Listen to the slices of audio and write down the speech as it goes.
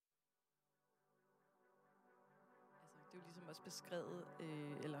ligesom også beskrevet,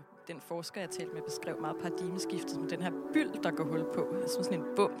 eller den forsker, jeg talte med, beskrev meget paradigmeskiftet som den her byld, der går hul på. Altså sådan en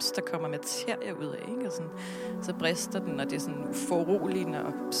bums, der kommer materie ud af, ikke? Og sådan, så brister den, og det er sådan uforuroligende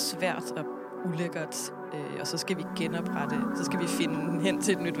og svært og ulækkert. Og så skal vi genoprette, så skal vi finde hen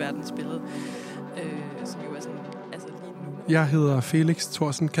til et nyt verdensbillede, som jo er sådan, altså lige nu. Jeg hedder Felix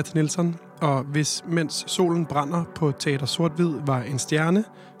Thorsen Katte-Nielsen, og hvis Mens solen brænder på Teater Sort-Hvid var en stjerne,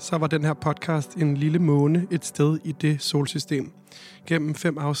 så var den her podcast en lille måne et sted i det solsystem. Gennem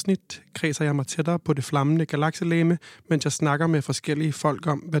 5 afsnit kredser jeg mig tættere på det flammende galakselegeme, mens jeg snakker med forskellige folk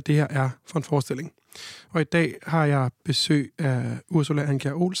om, hvad det her er for en forestilling. Og i dag har jeg besøg af Ursula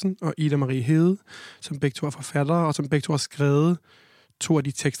Andkjær Olsen og Ida Marie Hede, som begge to er forfattere, og som begge to har skrevet 2 af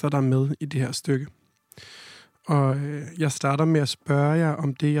de tekster, der er med i det her stykke. Og jeg starter med at spørge jer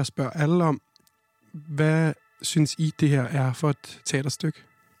om det, jeg spørger alle om. Hvad synes I, det her er for et teaterstykke?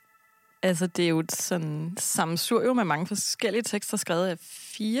 Altså, det er jo et sådan sammensurium med mange forskellige tekster, skrevet af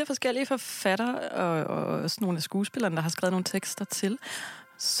 4 forskellige forfattere, og også nogle af skuespillerne, der har skrevet nogle tekster til,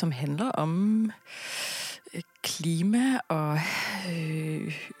 som handler om klima og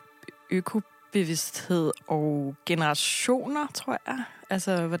økobevidsthed og generationer, tror jeg.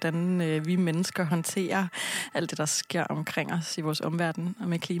 Altså, hvordan vi mennesker håndterer alt det, der sker omkring os i vores omverden og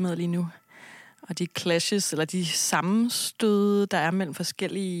med klimaet lige nu. Og de clashes, eller de sammenstød, der er mellem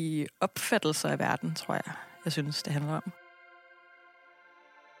forskellige opfattelser af verden, tror jeg synes, det handler om.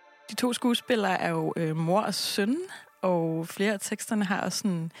 De 2 skuespillere er jo mor og søn, og flere af teksterne har også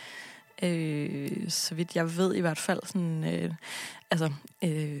sådan, så vidt jeg ved i hvert fald, sådan,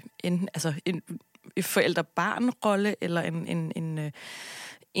 en forældre-barn-rolle, eller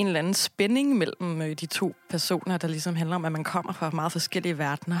en eller anden spænding mellem de 2 personer, der ligesom handler om, at man kommer fra meget forskellige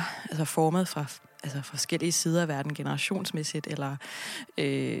verdener, altså formet fra forskellige sider af verden, generationsmæssigt, eller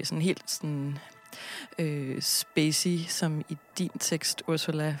sådan helt sådan spacey, som i din tekst,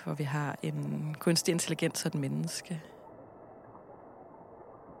 Ursula, hvor vi har en kunstig intelligens og et menneske.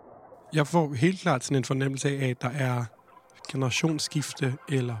 Jeg får helt klart sådan en fornemmelse af, at der er generationsskifte,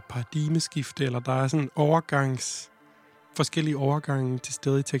 eller paradigmeskifte, eller der er sådan forskellige overgange til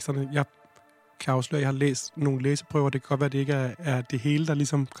stede i teksterne. Jeg kan afsløre, at jeg har læst nogle læseprøver. Det kan godt være, at det ikke er det hele, der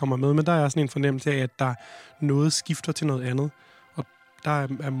ligesom kommer med, men der er sådan en fornemmelse af, at der noget skifter til noget andet. Og der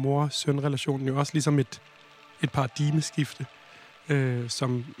er mor-søn-relationen jo også ligesom et paradigmeskifte,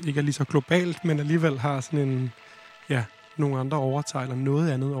 som ikke er lige så globalt, men alligevel har sådan nogle andre overtager, eller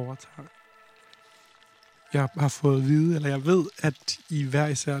noget andet overtager. Jeg har fået at vide, eller jeg ved, at I hver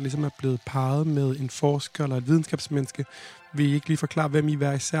især ligesom er blevet parret med en forsker eller et videnskabsmenneske. Vil I ikke lige forklare, hvem I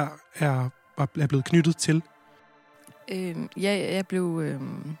hver især er blevet knyttet til? Jeg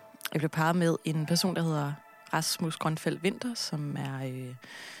blev parret med en person, der hedder Rasmus Grønfeldt Winther, som er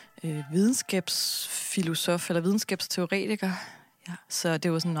videnskabsfilosof eller videnskabsteoretiker. Ja, så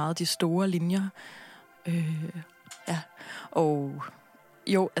det var sådan meget de store linjer. Og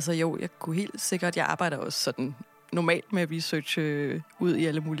jo, jeg kunne helt sikkert, jeg arbejder også sådan normalt med at researche ud i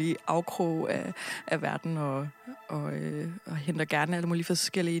alle mulige afkrog af verden, og henter gerne alle mulige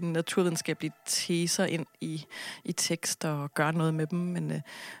forskellige naturvidenskabelige teser ind i tekster og gøre noget med dem, men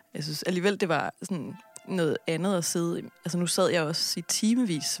jeg synes alligevel, det var sådan noget andet at sidde. Altså nu sad jeg også i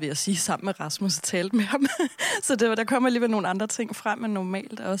timevis, vil jeg sige, sammen med Rasmus og talte med ham. Så der kom alligevel nogle andre ting frem end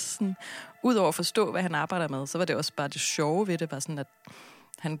normalt. Også sådan, udover at forstå, hvad han arbejder med, så var det også bare det sjove ved det, var sådan, at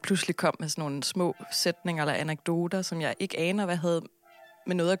han pludselig kom med sådan nogle små sætninger eller anekdoter, som jeg ikke aner, hvad havde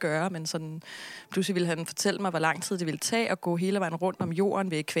med noget at gøre, men sådan, pludselig ville han fortælle mig, hvor lang tid det ville tage at gå hele vejen rundt om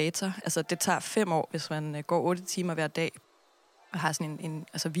jorden ved ækvator. Altså, det tager 5 år, hvis man går 8 timer hver dag, og har sådan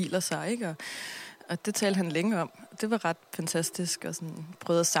altså hviler sig, ikke? Og det talte han længe om. Det var ret fantastisk, og sådan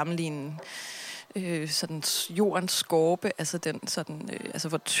prøvede at sammenligne sådan jordens skorpe, altså den sådan, altså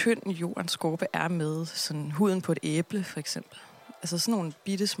hvor tynd jordens skorpe er med sådan huden på et æble, for eksempel. Altså sådan nogle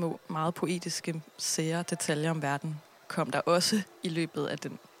bittesmå, meget poetiske, sære detaljer om verden kom der også i løbet af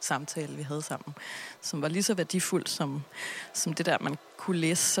den samtale, vi havde sammen, som var lige så værdifuld som det der, man kunne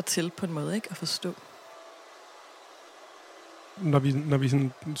læse sig til på en måde, ikke? At forstå. Når vi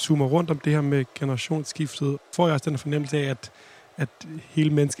sådan zoomer rundt om det her med generationsskiftet, får jeg også den fornemmelse af, at hele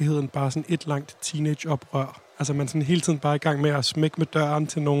menneskeheden bare er sådan et langt teenageoprør. Altså man er sådan hele tiden bare i gang med at smække med døren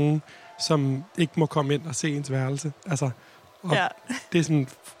til nogen, som ikke må komme ind og se ens værelse. Altså, og det er sådan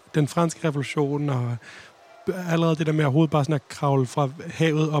den franske revolution, og allerede det der med at hovedet bare sådan at kravle fra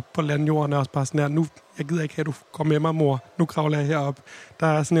havet op på landjorden, er også bare sådan her, nu, jeg gider ikke have, at du kommer med mig, mor. Nu kravler jeg herop. Der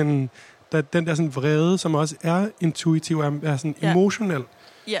er sådan den der sådan vrede, som også er intuitiv, er sådan emotionel.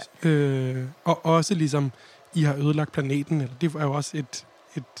 Ja. Og også ligesom, I har ødelagt planeten, eller det er jo også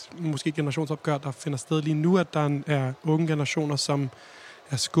måske generationsopgør, der finder sted lige nu, at der er unge generationer, som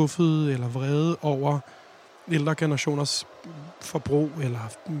er skuffede eller vrede over ældre generationers forbrug eller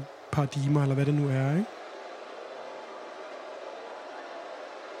paradigmer, eller hvad det nu er, ikke?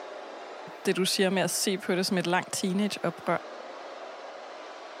 Det du siger med at se på det som et langt teenageoprør.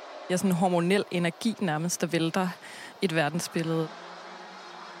 Jeg er sådan en hormonel energi nærmest, der vælter et verdensbillede.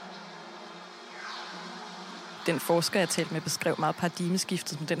 Den forsker, jeg talte med, beskrev meget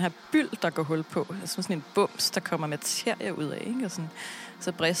paradigmeskiftet som den her byld, der går hul på. Altså sådan en bums, der kommer materie ud af, ikke? Og sådan,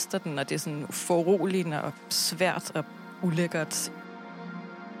 så brister den, og det er sådan foruroligende og svært og ulækkert.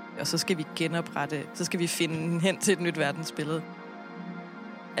 Og så skal vi genoprette, så skal vi finde hen til et nyt verdensbillede.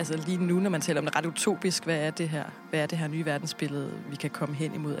 Altså lige nu, når man taler om det ret utopisk, hvad er det her nye verdensbillede, vi kan komme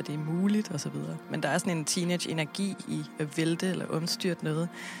hen imod, at det er muligt, og så videre. Men der er sådan en teenage-energi i at vælte eller omstyrte noget,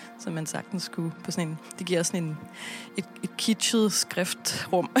 som man sagtens skulle på sådan en, det giver sådan et kitschet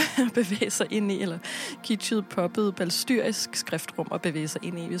skriftrum at bevæge sig ind i, eller kitschet, poppet, balstyrisk skriftrum at bevæge sig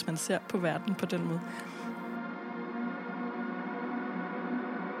ind i, hvis man ser på verden på den måde.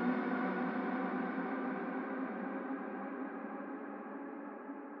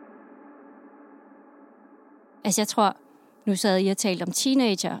 Altså jeg tror, nu sad I og talte om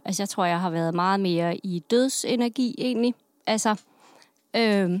teenager, altså jeg tror, jeg har været meget mere i dødsenergi egentlig. Altså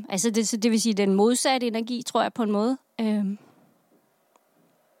det vil sige den modsatte energi, tror jeg på en måde.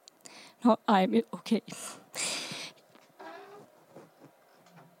 Okay.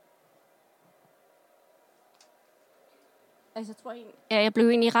 Altså jeg blev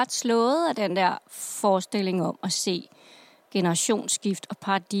egentlig ret slået af den der forestilling om at se generationsskift og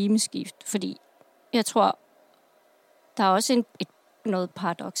paradigmeskift, fordi jeg tror, der er også noget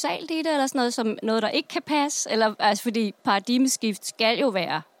paradoksalt i det, eller sådan noget, som noget, der ikke kan passe, eller, altså, fordi paradigmeskift skal jo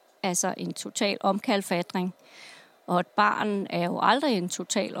være altså en total omkalfatring, og et barn er jo aldrig en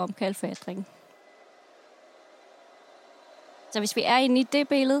total omkalfatring. Så hvis vi er inde i det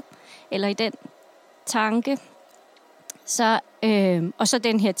billede, eller i den tanke, så, og så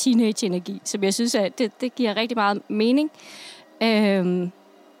den her teenage-energi, som jeg synes, at det giver rigtig meget mening.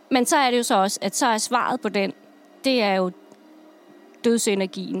 Men så er det jo så også, at så er svaret på den, det er jo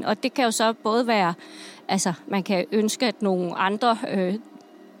dødsenergien. Og det kan jo så både være, altså man kan ønske, at nogle andre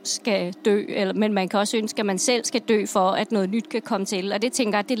skal dø, men man kan også ønske, at man selv skal dø for, at noget nyt kan komme til. Og det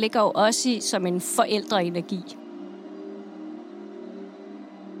tænker jeg, det ligger jo også i som en forældreenergi.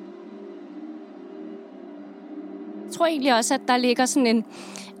 Jeg tror egentlig også, at der ligger sådan en,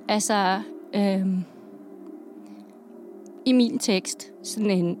 altså i min tekst,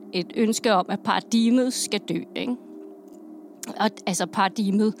 sådan et ønske om, at paradigmet skal dø, ikke? Og, altså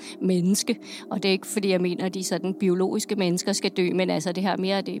paradigmet menneske, og det er ikke fordi, jeg mener, at de sådan biologiske mennesker skal dø, men altså det her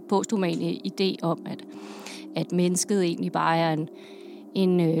mere det posthumane idé om, at mennesket egentlig bare er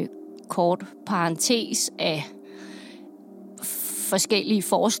en kort parentes af forskellige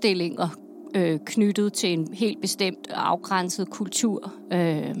forestillinger knyttet til en helt bestemt afgrænset kultur,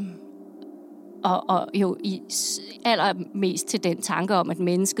 og jo allermest til den tanke om, at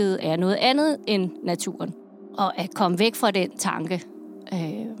mennesket er noget andet end naturen. Og at komme væk fra den tanke,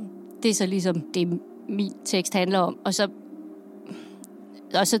 det er så ligesom det, min tekst handler om. Og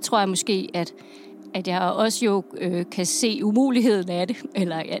så tror jeg måske, at jeg også jo kan se umuligheden af det.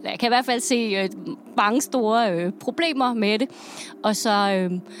 Eller jeg kan i hvert fald se mange store problemer med det.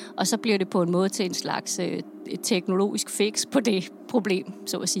 Og så bliver det på en måde til en slags teknologisk fix på det problem,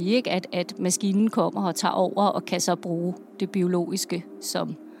 så at sige. Ikke? At maskinen kommer og tager over og kan så bruge det biologiske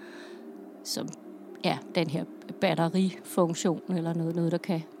som den her batterifunktion eller noget, der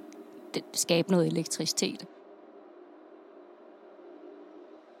kan skabe noget elektricitet.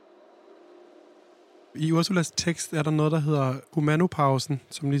 I Ursulas tekst er der noget, der hedder humanopausen,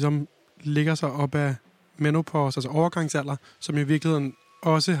 som ligesom ligger sig op af menopause, altså overgangsalder, som i virkeligheden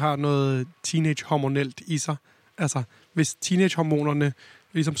også har noget teenage-hormonelt i sig. Altså, hvis teenage-hormonerne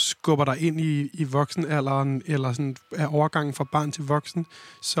ligesom skubber dig ind i voksenalderen, eller sådan er overgangen fra barn til voksen,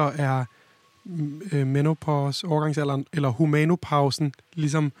 så er menopause, overgangsalderen, eller humanopausen,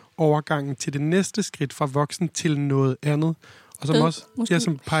 ligesom overgangen til det næste skridt fra voksen til noget andet. Og som død, også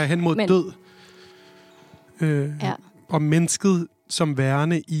som peger hen mod død. Og mennesket som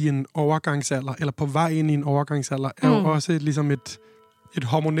værende i en overgangsalder, eller på vej ind i en overgangsalder, er jo også ligesom et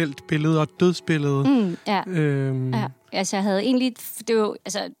hormonelt billede og et dødsbillede. Altså jeg havde egentlig, det var,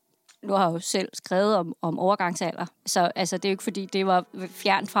 altså nu har jeg jo selv skrevet om overgangsalder, så altså, det er jo ikke fordi, det var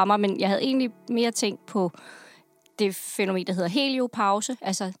fjernt fra mig, men jeg havde egentlig mere tænkt på det fænomen, der hedder heliopause,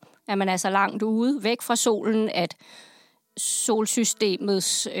 altså at man er så langt ude, væk fra solen, at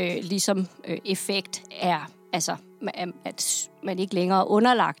solsystemets effekt er altså at man ikke længere er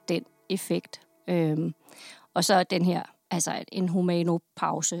underlagt den effekt. Og så den her, altså en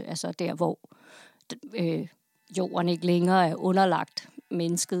humanopause, altså der, hvor jorden ikke længere er underlagt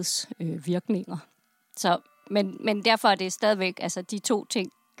menneskets virkninger. Så, men derfor er det stadigvæk, altså de to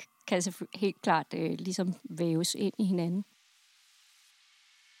ting kan helt klart ligesom væves ind i hinanden.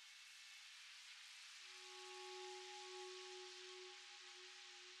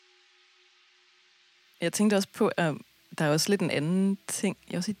 Jeg tænkte også på, at der er også lidt en anden ting.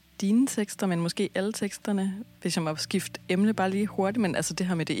 Jeg også i dine tekster, men måske alle teksterne, hvis jeg må skifte emne bare lige hurtigt, men altså det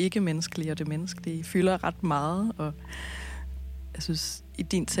her med det ikke-menneskelige og det menneskelige fylder ret meget, og jeg synes, i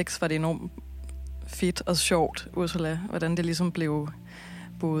din tekst var det enormt fedt og sjovt, Ursula, hvordan det ligesom blev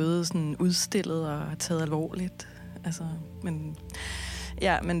både sådan udstillet og taget alvorligt. Altså,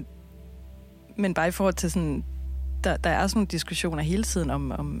 men bare i forhold til sådan, der er sådan nogle diskussioner hele tiden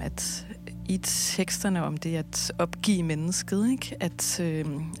om at i teksterne om det at opgive mennesket, ikke? At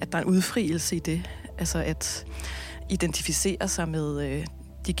der er en udfrielse i det. Altså at identificere sig med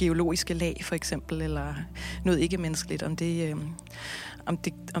de geologiske lag, for eksempel, eller noget ikke-menneskeligt. Om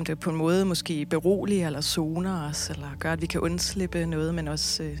det på en måde måske beroliger eller zoner os, eller gør, at vi kan undslippe noget, men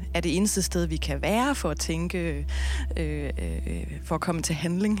også er det eneste sted, vi kan være for at tænke, for at komme til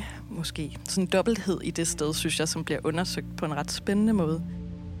handling, måske. Sådan en dobbelthed i det sted, synes jeg, som bliver undersøgt på en ret spændende måde.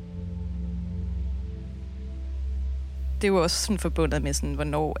 Det er jo også sådan forbundet med, sådan,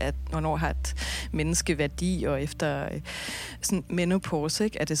 hvornår har et menneske værdi, og efter sådan menopause,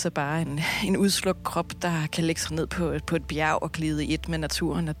 ikke, er det så bare en udslukt krop, der kan lægge sig ned på et bjerg og glide i et med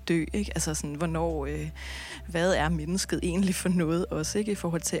naturen og dø. Ikke? Altså sådan, hvad er mennesket egentlig for noget også, ikke, i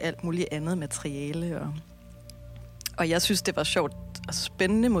forhold til alt muligt andet materiale. Og jeg synes, det var sjovt og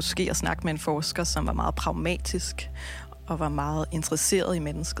spændende måske at snakke med en forsker, som var meget pragmatisk og var meget interesseret i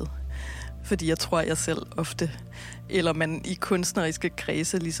mennesket. Fordi jeg tror, jeg selv ofte, eller man i kunstneriske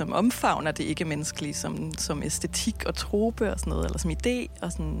kredse ligesom omfavner det ikke-menneskelige som æstetik og trope og sådan noget, eller som idé,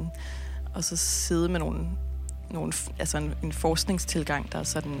 og så sidde med en forskningstilgang, der er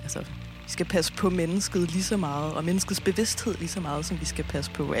sådan, altså, vi skal passe på mennesket lige så meget, og menneskets bevidsthed lige så meget, som vi skal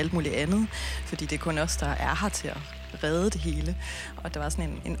passe på alt muligt andet, fordi det er kun os, der er her til at redde det hele. Og der var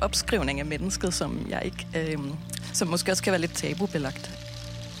sådan en opskrivning af mennesket, som jeg ikke, som måske også kan være lidt tabubelagt.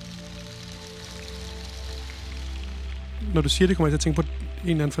 Når du siger det, kommer jeg til at tænke på en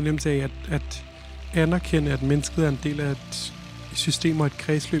eller anden fornemmelse af, at anerkende, at mennesket er en del af et system og et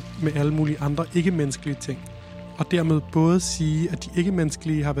kredsløb med alle mulige andre ikke-menneskelige ting. Og dermed både sige, at de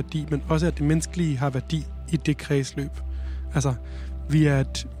ikke-menneskelige har værdi, men også at det menneskelige har værdi i det kredsløb. Altså, vi er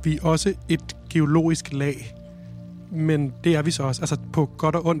også et geologisk lag, men det er vi så også. Altså, på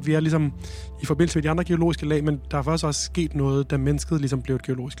godt og ondt, vi er ligesom i forbindelse med de andre geologiske lag, men der er faktisk også sket noget, da mennesket ligesom blev et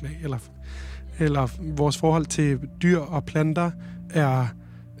geologisk lag, eller vores forhold til dyr og planter er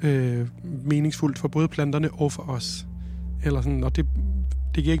meningsfuldt for både planterne og for os. Eller sådan, og det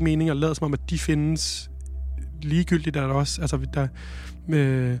giver ikke mening at lade som om, at de findes ligegyldigt, er der også. Altså, der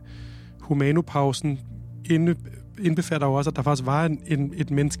med humanopausen indbefatter jo også, at der faktisk var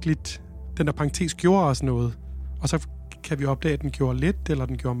et menneskeligt, den der parentes gjorde os noget. Og så kan vi opdage, at den gjorde lidt, eller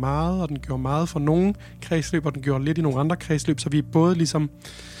den gjorde meget, og den gjorde meget for nogle kredsløb, og den gjorde lidt i nogle andre kredsløb, så vi er både ligesom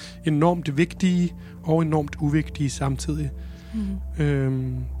enormt vigtige og enormt uvigtige samtidig.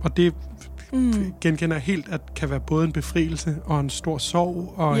 Og det genkender jeg helt, at kan være både en befrielse og en stor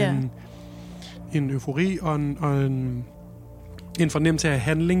sorg og en eufori og en fornemmelse af, at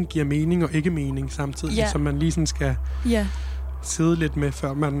handling giver mening og ikke mening samtidig, som man lige sådan skal sidde lidt med,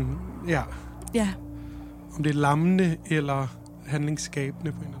 før man om det er lammende eller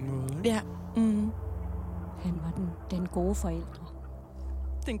handlingsskabende på en eller anden måde. Ikke? Ja. Han var den gode forældre.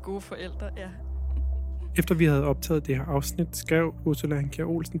 Den gode forældre, ja. Efter vi havde optaget det her afsnit, skrev Ursula Andkjær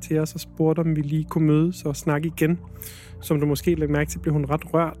Olsen til os og spurgte, om vi lige kunne mødes og snakke igen. Som du måske lagde mærke til, blev hun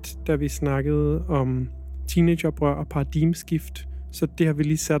ret rørt, da vi snakkede om teenageoprør og paradigmeskift. Så det har vi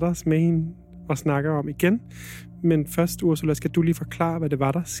lige sat os med hende og snakker om igen. Men først, Ursula, skal du lige forklare, hvad det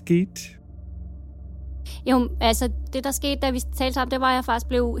var, der skete? Jo, altså det, der skete, da vi talte sammen, det var, at jeg faktisk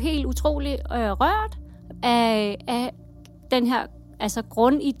blev helt utrolig rørt af den her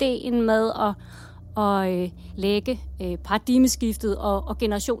grundideen med at lægge paradigmeskiftet og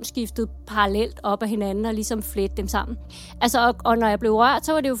generationsskiftet parallelt op ad hinanden og ligesom flette dem sammen. Altså, og når jeg blev rørt,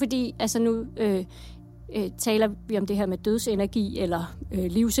 så var det jo fordi, altså nu taler vi om det her med dødsenergi eller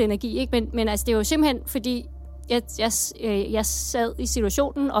livsenergi, ikke? Men altså, det var jo simpelthen fordi, jeg sad i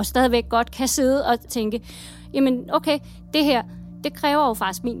situationen og stadigvæk godt kan sidde og tænke, jamen okay, det her, det kræver jo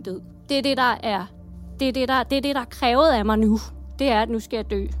faktisk min død. Det er det, der er krævet af mig nu. Det er, at nu skal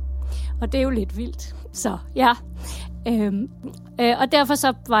jeg dø. Og det er jo lidt vildt. Så ja, og derfor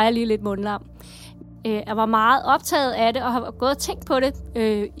så var jeg lige lidt mundlam. Jeg var meget optaget af det, og har gået og tænkt på det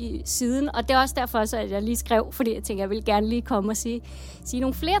i siden, og det er også derfor, så, at jeg lige skrev, fordi jeg tænker, jeg vil gerne lige komme og sige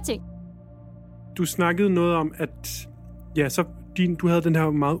nogle flere ting. Du snakkede noget om, at så du havde den her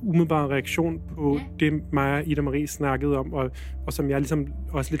meget umiddelbare reaktion på det, mig og Ida Marie snakkede om, og som jeg ligesom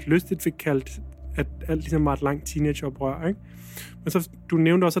også lidt lystigt fik kaldt, at alt ligesom var et langt teenageoprør, ikke? Men så du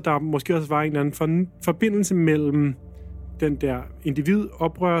nævnte også, at der måske også var en eller anden forbindelse mellem den der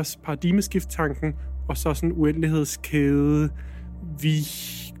individ-oprørs paradigmeskift-tanken og så sådan uendelighedskæde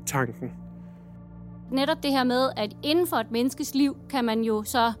vi-tanken. Netop det her med, at inden for et menneskes liv, kan man jo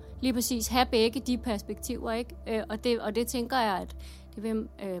så lige præcis have begge de perspektiver, ikke? Og det tænker jeg, at det vil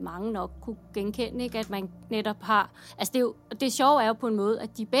mange nok kunne genkende, ikke? At man netop har... Altså det sjove er jo på en måde,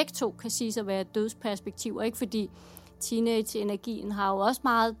 at de begge to kan sige sig være dødsperspektiver, ikke? Fordi teenage-energien har jo også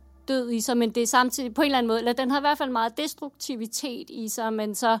meget død i sig, men det er samtidig på en eller anden måde, eller den har i hvert fald meget destruktivitet i sig,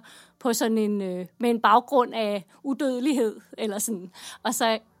 men så på sådan en, med en baggrund af udødelighed, eller sådan. Og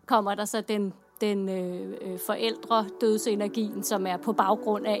så kommer der så den forældre-dødsenergien, som er på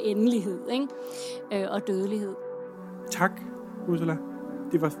baggrund af endelighed, ikke? Og dødelighed. Tak, Ursula.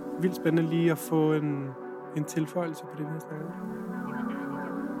 Det var vildt spændende lige at få en tilføjelse på den her snak.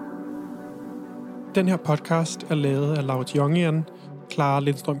 Den her podcast er lavet af Laura Jongian, Clara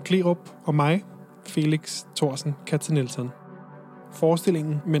Lindstrøm Klerup og mig, Felix Thorsen Katze-Nielsen.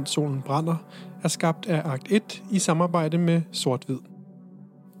 Forestillingen Mens solen brænder er skabt af Akt 1 i samarbejde med Sort-Hvid.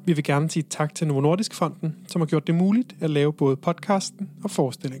 Vi vil gerne sige tak til Novo Nordisk Fonden, som har gjort det muligt at lave både podcasten og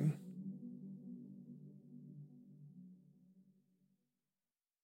forestillingen.